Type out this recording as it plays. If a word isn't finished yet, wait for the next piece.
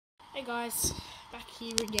Hey guys, back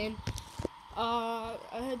here again. I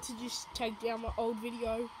had to just take down my old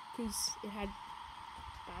video because it had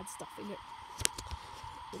bad stuff in it.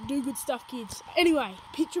 But do good stuff, kids. Anyway,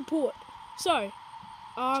 pitch report. So,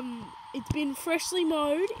 it's been freshly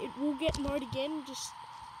mowed. It will get mowed again. Just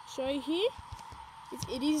show you here.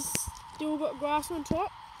 It is still got grass on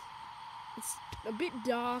top. It's a bit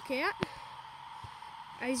dark out.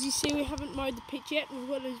 As you see, we haven't mowed the pitch yet. We've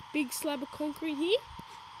got a big slab of concrete here.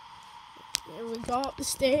 And we go up the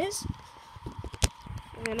stairs,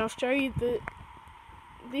 and then I'll show you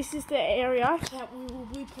this is the area that we will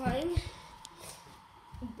be playing,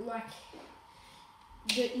 like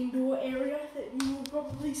the indoor area that you will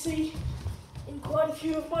probably see in quite a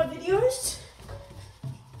few of my videos.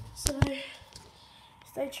 So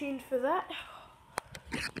stay tuned for that.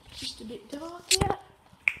 Just a bit dark out.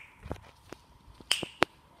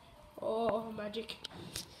 Oh, magic.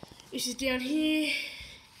 This is down here.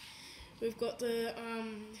 We've got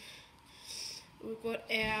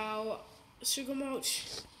our sugar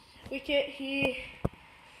mulch wicket here,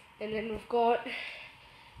 and then we've got,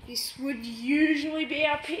 this would usually be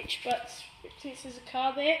our pitch, but since there's a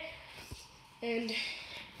car there, and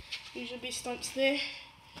usually be stumps there.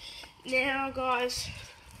 Now guys,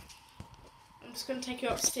 I'm just going to take you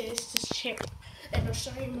upstairs to check, and I'll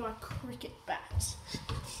show you my cricket bats.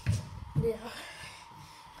 Now,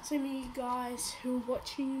 some of you guys who are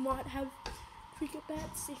watching might have cricket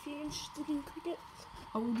bats. If you're interested in cricket,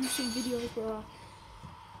 I will do some videos where I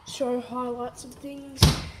show highlights of things,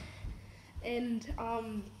 and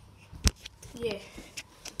yeah.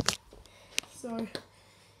 So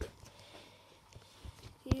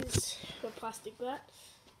here's a plastic bat.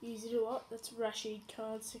 Use it a lot. That's Rashid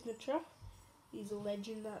Khan's signature. He's a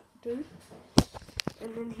legend, that dude.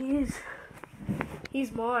 And then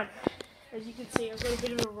here's mine. As you can see, I've got a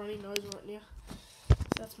bit of a runny nose right now. So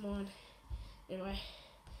that's mine. Anyway,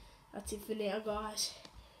 that's it for now, guys.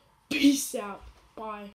 Peace out. Bye.